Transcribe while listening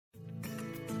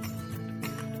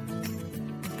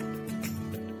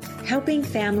helping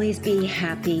families be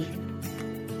happy.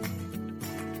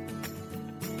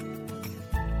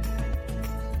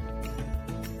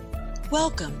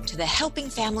 Welcome to the Helping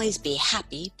Families Be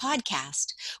Happy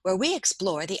podcast, where we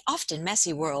explore the often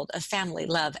messy world of family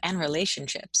love and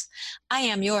relationships. I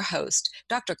am your host,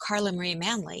 Dr. Carla Marie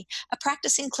Manley, a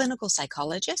practicing clinical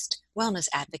psychologist, wellness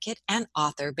advocate, and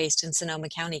author based in Sonoma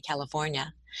County,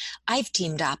 California. I've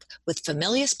teamed up with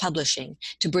Familius Publishing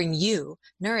to bring you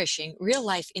nourishing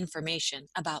real-life information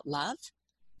about love,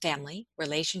 family,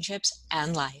 relationships,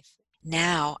 and life.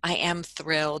 Now, I am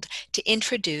thrilled to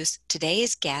introduce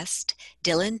today's guest,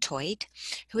 Dylan Toit,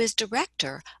 who is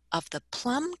director of the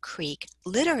Plum Creek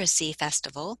Literacy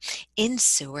Festival in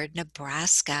Seward,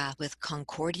 Nebraska with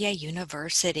Concordia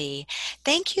University.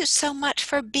 Thank you so much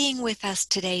for being with us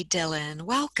today, Dylan.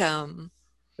 Welcome.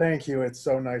 Thank you. It's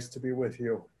so nice to be with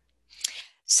you.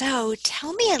 So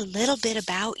tell me a little bit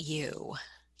about you.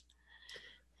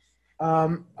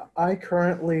 I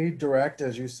currently direct,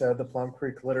 as you said, the Plum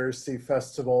Creek Literacy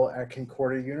Festival at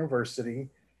Concordia University,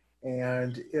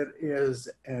 and it is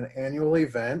an annual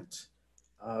event,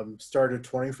 started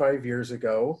 25 years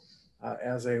ago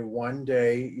as a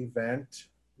one-day event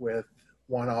with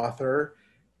one author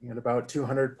and about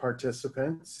 200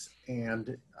 participants.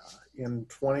 And in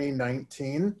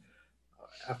 2019,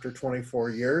 after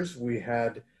 24 years, we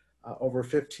had over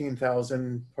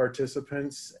 15,000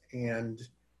 participants, and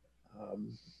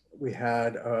we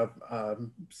had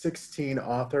 16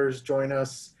 authors join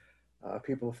us.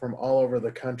 People from all over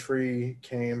the country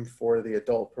came for the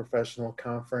Adult Professional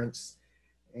Conference,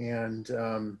 and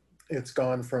it's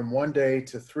gone from one day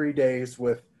to 3 days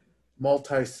with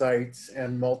multi-sites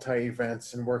and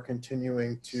multi-events, and we're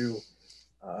continuing to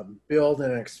build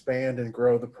and expand and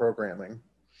grow the programming.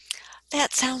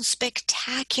 That sounds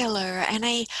spectacular. And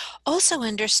I also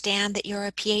understand that you're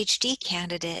a PhD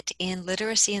candidate in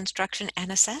literacy instruction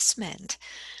and assessment.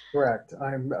 Correct.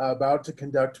 I'm about to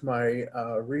conduct my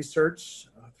research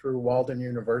through Walden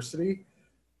University,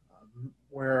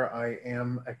 where I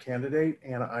am a candidate,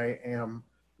 and I am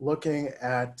looking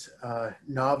at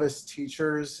novice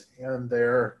teachers and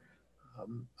their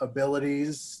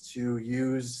abilities to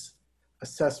use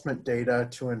assessment data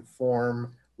to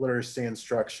inform literacy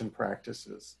instruction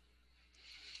practices.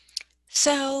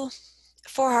 So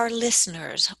for our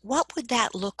listeners, what would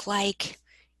that look like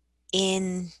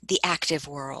in the active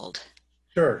world?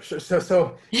 Sure.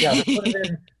 So yeah,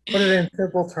 to put it in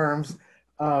simple terms.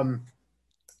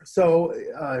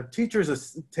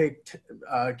 Teachers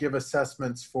give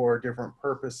assessments for different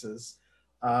purposes,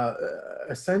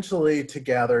 essentially to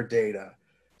gather data.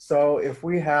 So if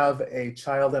we have a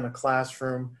child in a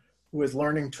classroom who is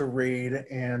learning to read,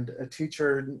 and a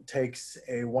teacher takes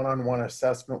a one-on-one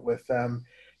assessment with them,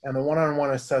 and the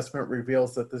one-on-one assessment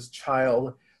reveals that this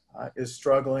child is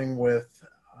struggling with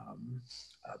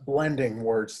blending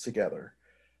words together.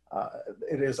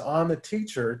 It is on the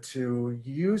teacher to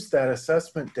use that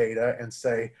assessment data and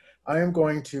say, I am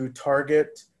going to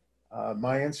target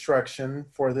my instruction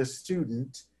for this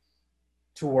student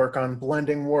to work on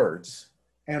blending words.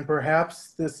 And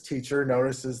perhaps this teacher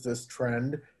notices this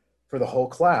trend for the whole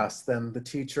class. Then the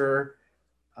teacher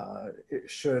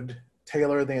should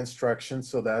tailor the instruction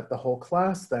so that the whole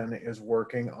class then is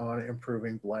working on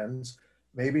improving blends.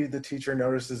 Maybe the teacher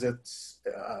notices it's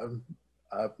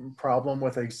a problem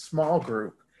with a small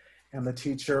group, and the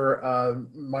teacher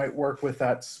might work with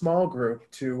that small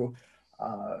group to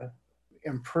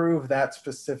improve that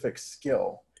specific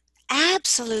skill.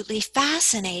 Absolutely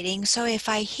fascinating. So if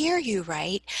I hear you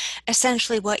right,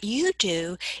 essentially what you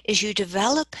do is you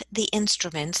develop the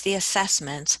instruments, the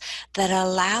assessments that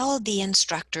allow the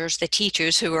instructors, the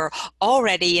teachers who are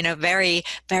already, very,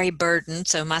 very burdened,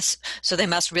 so they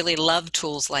must really love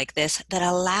tools like this, that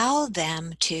allow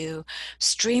them to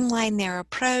streamline their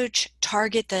approach,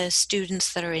 target the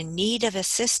students that are in need of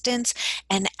assistance,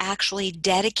 and actually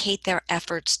dedicate their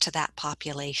efforts to that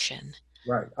population.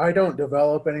 Right. I don't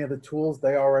develop any of the tools.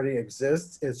 They already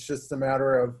exist. It's just a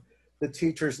matter of the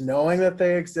teachers knowing that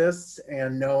they exist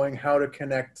and knowing how to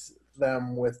connect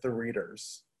them with the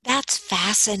readers. That's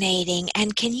fascinating.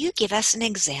 And can you give us an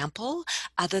example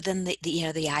other than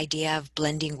the idea of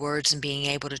blending words and being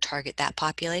able to target that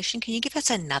population? Can you give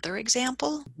us another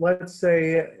example? Let's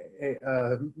say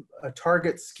a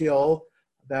target skill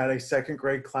that a second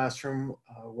grade classroom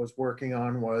was working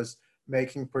on was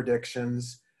making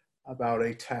predictions about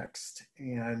a text,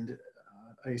 and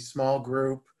a small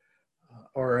group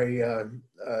or a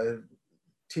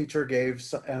teacher gave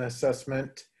an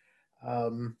assessment.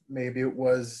 Maybe it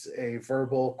was a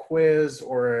verbal quiz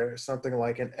or something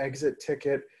like an exit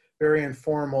ticket, very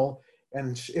informal.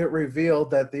 And it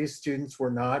revealed that these students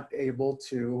were not able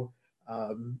to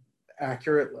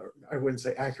I wouldn't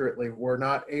say accurately, were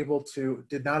not able to,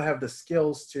 did not have the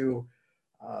skills to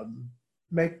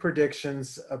make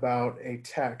predictions about a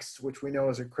text, which we know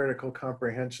is a critical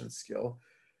comprehension skill.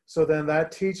 So then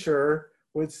that teacher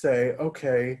would say,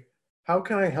 okay, how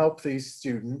can I help these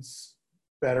students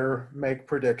better make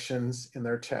predictions in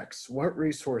their texts? What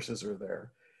resources are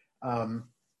there? And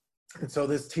so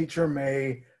this teacher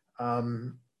may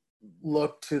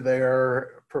look to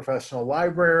their professional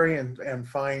library and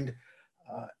find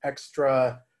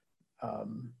extra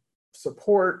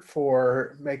support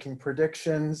for making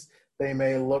predictions. They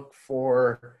may look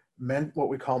for what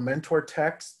we call mentor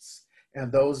texts,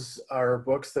 and those are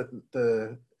books that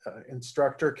the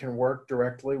instructor can work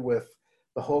directly with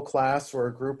the whole class or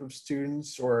a group of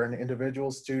students or an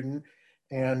individual student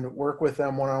and work with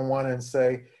them one-on-one and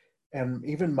say, and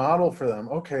even model for them,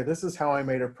 okay, this is how I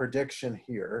made a prediction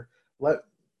here.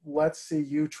 Let's see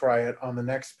you try it on the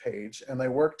next page. And they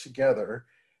work together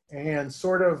and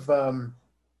sort of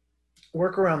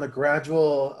work around the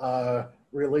gradual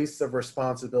release of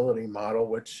responsibility model,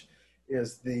 which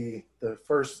is the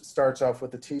first starts off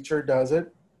with the teacher does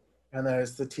it, and then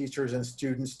as the teachers and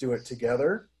students do it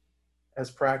together as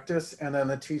practice, and then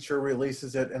the teacher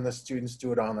releases it and the students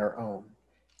do it on their own.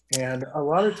 And a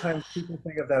lot of times people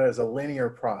think of that as a linear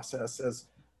process, as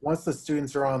once the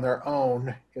students are on their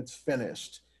own, it's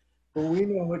finished. But we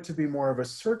know it to be more of a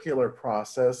circular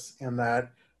process in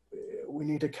that we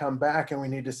need to come back and we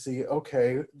need to see,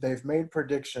 okay, they've made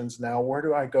predictions. Now, where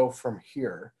do I go from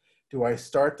here? Do I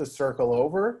start the circle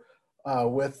over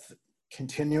with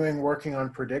continuing working on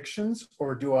predictions,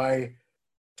 or do I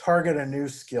target a new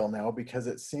skill now because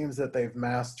it seems that they've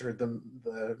mastered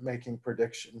the making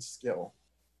predictions skill?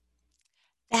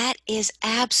 That is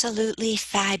absolutely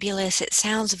fabulous. It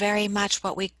sounds very much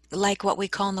what we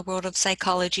call in the world of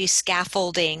psychology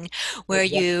scaffolding, where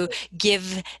Exactly. you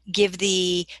give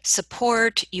the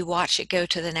support, you watch it go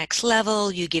to the next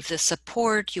level, you give the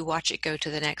support, you watch it go to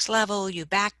the next level, you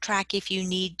backtrack if you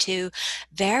need to.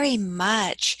 Very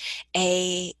much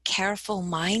a careful,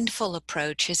 mindful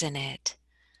approach, isn't it?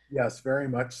 Yes, very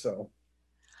much so.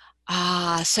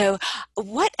 So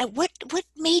what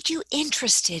made you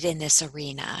interested in this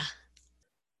arena?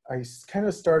 I kind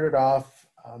of started off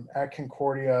at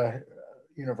Concordia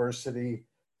University.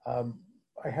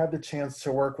 I had the chance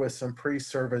to work with some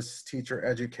pre-service teacher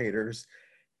educators,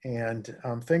 and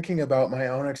thinking about my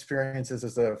own experiences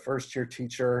as a first-year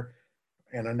teacher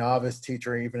and a novice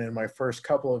teacher, even in my first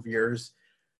couple of years,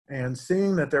 and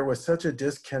seeing that there was such a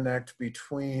disconnect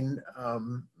between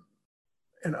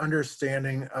an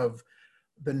understanding of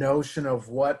the notion of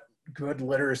what good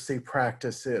literacy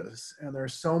practice is. And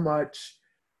there's so much,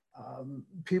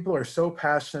 people are so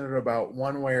passionate about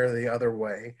one way or the other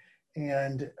way.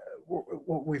 And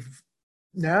what we've,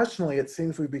 nationally, it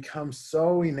seems we've become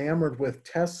so enamored with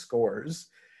test scores.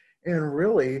 And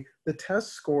really, the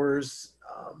test scores,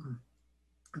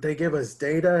 they give us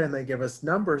data and they give us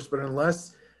numbers, but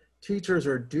unless teachers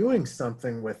are doing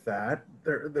something with that,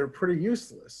 they're pretty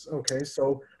useless. Okay,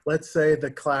 so let's say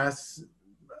the class,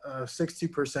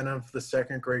 60% of the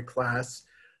second grade class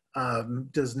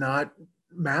does not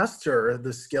master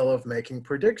the skill of making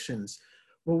predictions.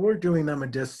 Well, we're doing them a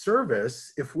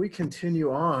disservice if we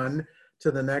continue on to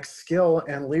the next skill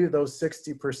and leave those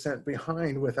 60%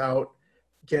 behind without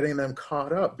getting them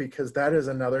caught up, because that is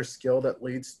another skill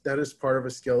that is part of a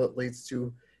skill that leads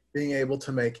to being able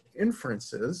to make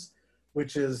inferences,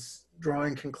 which is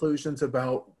drawing conclusions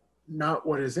about not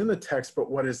what is in the text, but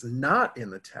what is not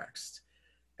in the text.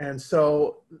 And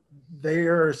so they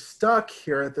are stuck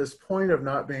here at this point of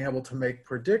not being able to make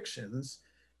predictions.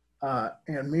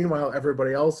 And meanwhile,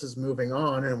 everybody else is moving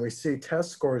on, and we see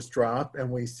test scores drop,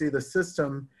 and we see the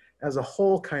system as a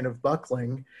whole kind of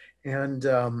buckling. And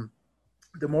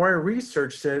the more I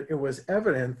researched it, it was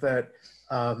evident that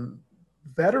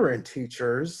veteran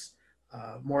teachers,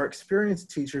 more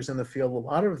experienced teachers in the field, a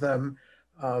lot of them,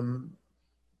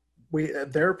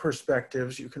 their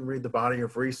perspectives, you can read the body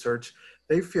of research,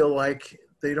 they feel like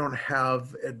they don't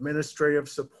have administrative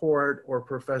support or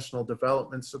professional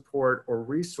development support or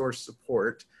resource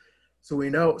support. So we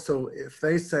know, so if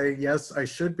they say, yes, I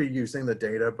should be using the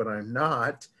data, but I'm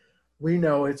not, we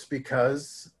know it's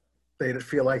because they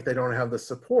feel like they don't have the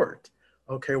support.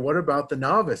 Okay, what about the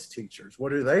novice teachers?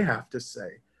 What do they have to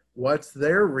say? What's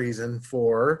their reason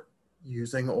for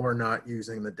using or not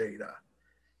using the data?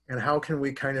 And how can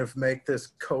we kind of make this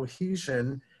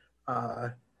cohesion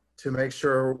to make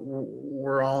sure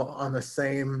we're all on the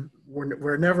same, we're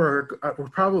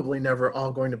probably never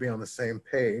all going to be on the same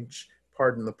page,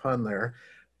 pardon the pun there,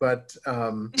 but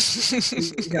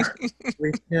yeah,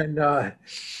 we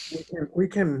can, we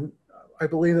can, I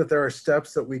believe that there are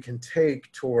steps that we can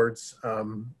take towards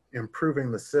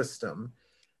improving the system.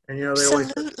 And, you know, they always,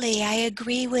 Absolutely, I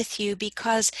agree with you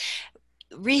because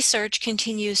research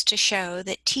continues to show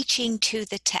that teaching to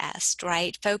the test,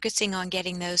 right, focusing on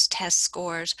getting those test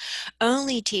scores,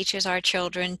 only teaches our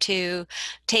children to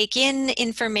take in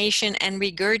information and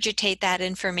regurgitate that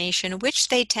information, which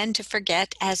they tend to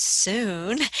forget as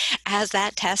soon as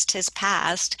that test has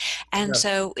passed. And yes,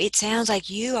 so it sounds like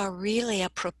you are really a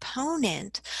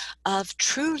proponent of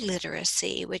true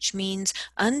literacy, which means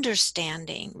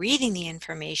understanding, reading the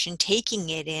information, taking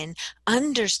it in,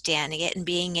 understanding it, and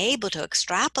being able to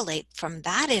extrapolate from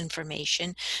that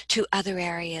information to other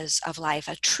areas of life,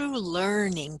 a true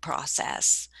learning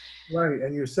process. right.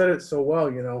 And you said it so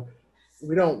well, you know,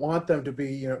 we don't want them to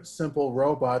be, you know, simple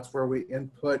robots where we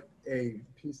input a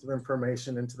piece of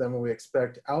information into them and we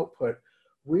expect output.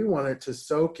 We want it to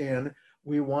soak in.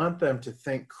 We want them to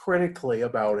think critically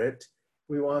about it.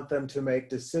 We want them to make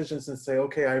decisions and say,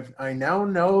 okay, I now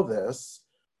know this.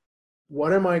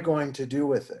 What am I going to do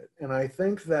with it? And I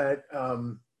think that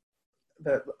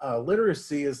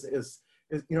literacy is,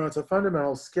 you know, it's a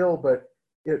fundamental skill, but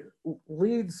it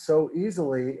leads so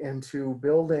easily into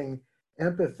building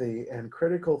empathy and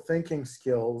critical thinking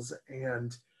skills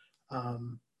and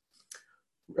um,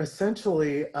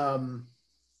 essentially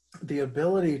the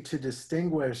ability to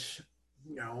distinguish,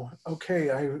 you know, okay,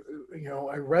 I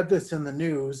read this in the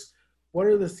news. What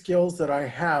are the skills that I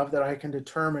have that I can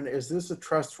determine, is this a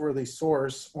trustworthy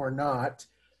source or not?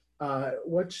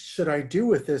 What should I do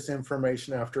with this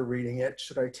information after reading it?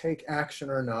 Should I take action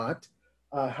or not?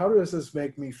 How does this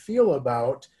make me feel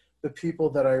about the people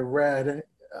that I read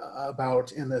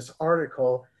about in this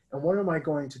article? And what am I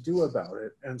going to do about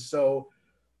it? And so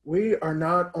we are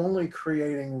not only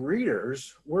creating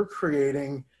readers, we're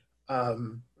creating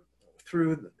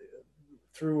through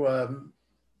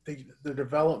the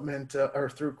development or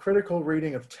through critical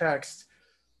reading of text,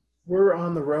 we're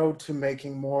on the road to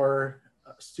making more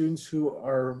students who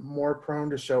are more prone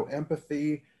to show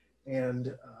empathy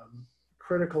and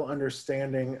critical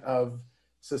understanding of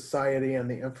society and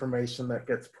the information that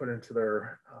gets put into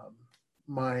their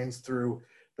minds through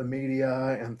the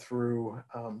media and through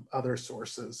other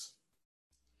sources.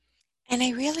 And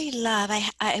I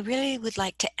really would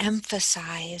like to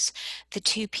emphasize the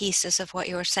two pieces of what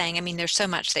you were saying. I mean, there's so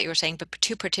much that you were saying, but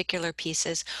two particular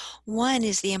pieces. One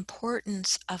is the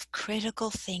importance of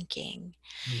critical thinking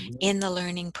Mhm. in the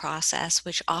learning process,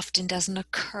 which often doesn't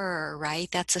occur, right?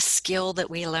 That's a skill that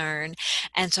we learn.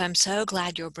 And so I'm so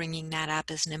glad you're bringing that up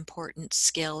as an important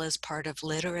skill as part of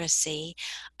literacy.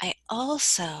 I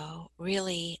also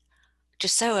really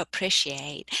just so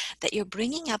appreciate that you're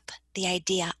bringing up the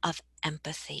idea of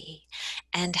empathy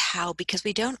and how, because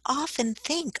we don't often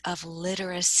think of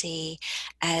literacy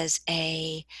as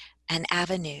an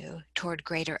avenue toward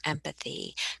greater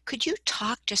empathy. Could you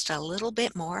talk just a little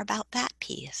bit more about that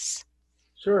piece?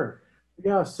 Sure.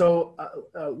 Yeah, so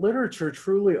literature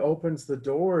truly opens the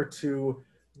door to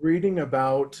reading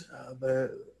about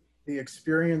the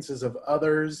experiences of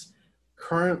others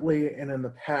currently and in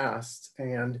the past.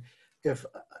 And if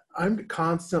I'm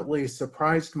constantly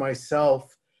surprised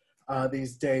myself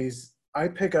these days, I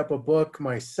pick up a book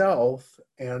myself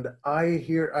and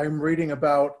I'm reading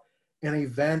about an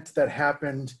event that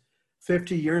happened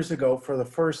 50 years ago for the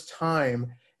first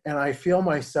time, and I feel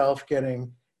myself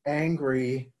getting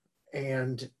angry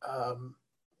and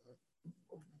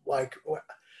like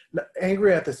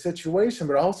angry at the situation,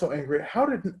 but also angry. How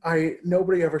did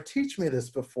nobody ever teach me this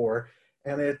before?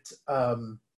 And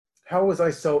how was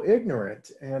I so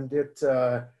ignorant? And it,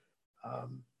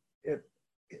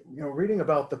 you know, reading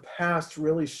about the past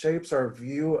really shapes our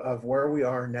view of where we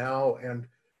are now and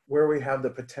where we have the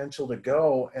potential to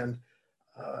go. And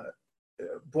uh,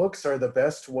 books are the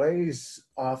best ways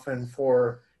often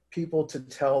for people to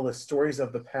tell the stories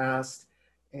of the past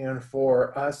and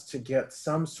for us to get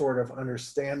some sort of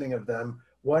understanding of them,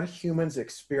 what humans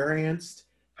experienced,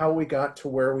 how we got to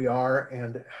where we are,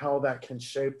 and how that can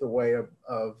shape the way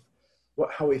of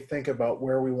how we think about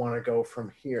where we want to go from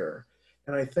here.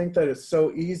 And I think that it's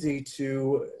so easy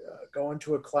to go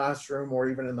into a classroom or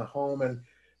even in the home and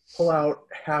pull out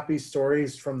happy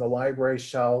stories from the library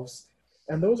shelves.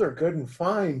 And those are good and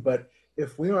fine, but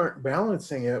if we aren't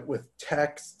balancing it with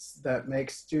texts that make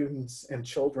students and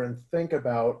children think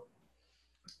about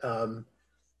um,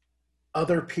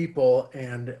 other people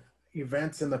and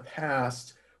events in the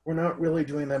past, we're not really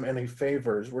doing them any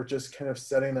favors. We're just kind of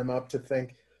setting them up to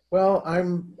think, well,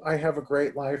 I have a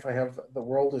great life. The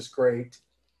world is great.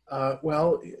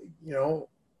 Well, you know,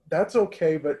 that's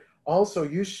okay, but also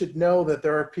you should know that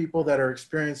there are people that are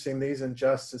experiencing these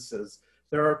injustices.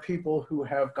 There are people who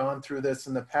have gone through this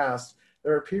in the past.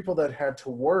 There are people that had to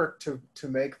work to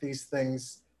make these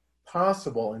things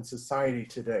possible in society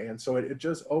today. And so it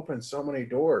just opens so many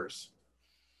doors.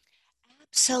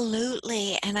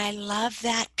 Absolutely. And I love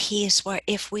that piece where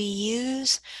if we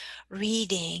use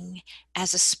reading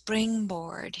as a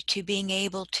springboard to being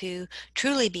able to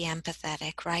truly be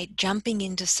empathetic, right? Jumping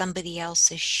into somebody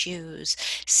else's shoes,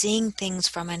 seeing things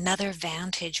from another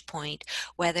vantage point,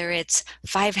 whether it's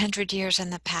 500 years in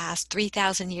the past,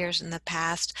 3,000 years in the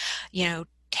past,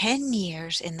 10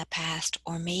 years in the past,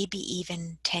 or maybe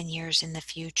even 10 years in the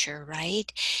future,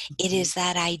 right? It is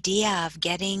that idea of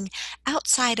getting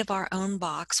outside of our own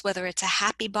box, whether it's a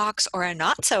happy box or a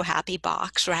not so happy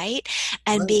box, right?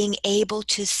 And Right. being able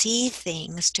to see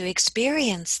things, to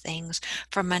experience things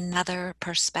from another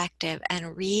perspective,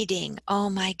 and reading, oh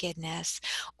my goodness,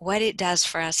 what it does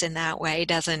for us in that way,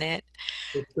 doesn't it?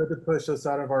 It's good to push us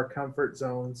out of our comfort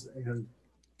zones and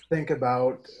think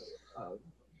about uh,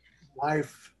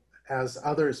 life as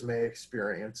others may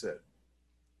experience it.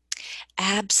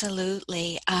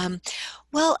 Absolutely.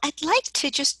 Well, I'd like to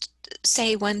just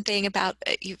say one thing about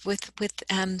with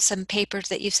some papers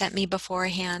that you sent me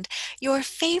beforehand. Your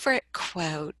favorite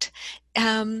quote: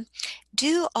 um,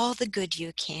 "Do all the good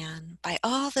you can, by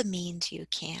all the means you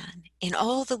can, in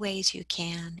all the ways you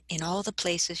can, in all the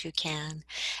places you can,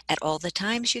 at all the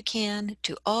times you can,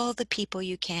 to all the people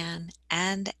you can,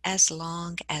 and as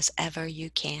long as ever you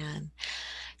can."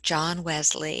 John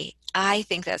Wesley. I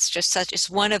think that's just it's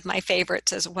one of my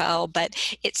favorites as well, but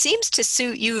it seems to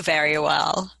suit you very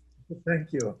well.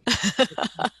 Thank you.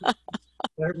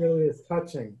 That really is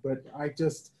touching, but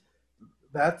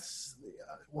that's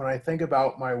when I think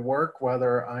about my work,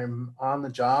 whether I'm on the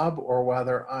job or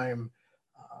whether I'm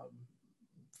um,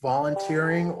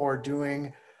 volunteering or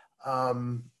doing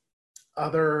um,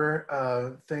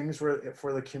 other things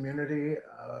for the community.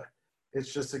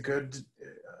 It's just a good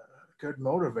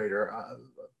motivator.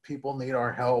 People need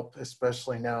our help,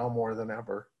 especially now more than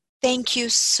ever. Thank you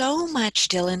so much,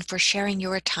 Dylan, for sharing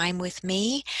your time with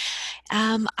me.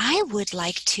 I would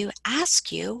like to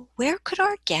ask you, where could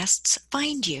our guests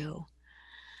find you?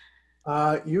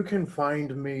 You can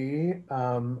find me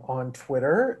on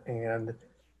Twitter, and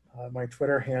my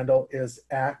Twitter handle is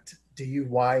at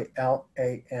DYLANTEUT,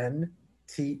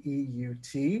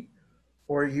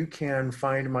 or you can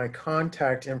find my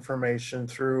contact information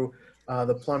through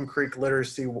the Plum Creek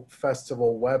Literacy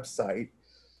Festival website,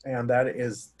 and that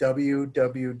is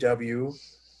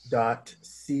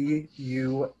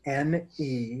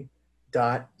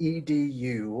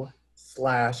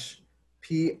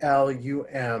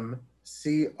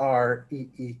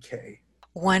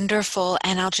Wonderful.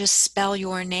 And I'll just spell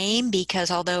your name because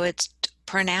although it's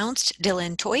pronounced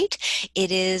Dylan Toit,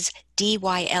 it is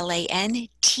DYLANTEUT,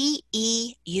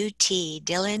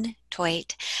 Dylan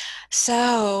Toit.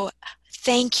 So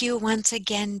thank you once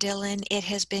again, Dylan. It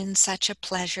has been such a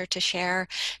pleasure to share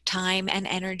time and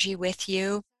energy with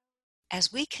you.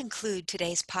 As we conclude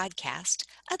today's podcast,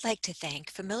 I'd like to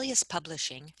thank Familius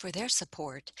Publishing for their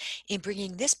support in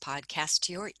bringing this podcast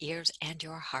to your ears and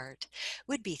your heart.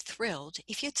 We'd be thrilled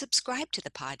if you'd subscribe to the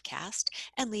podcast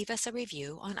and leave us a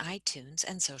review on iTunes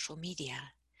and social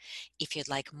media. If you'd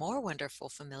like more wonderful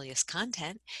Familius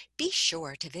content, be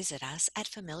sure to visit us at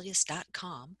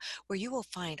familius.com, where you will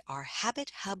find our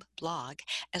Habit Hub blog,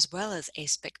 as well as a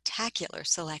spectacular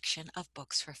selection of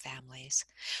books for families.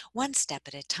 One step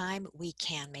at a time, we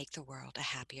can make the world a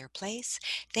happier place.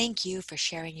 Thank you for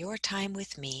sharing your time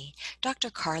with me, Dr.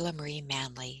 Carla Marie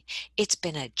Manley. It's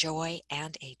been a joy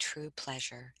and a true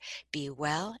pleasure. Be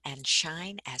well and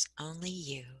shine as only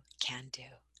you can do.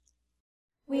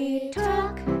 We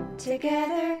talk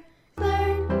together,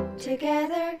 learn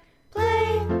together,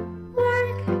 play,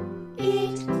 work,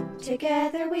 eat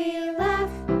together.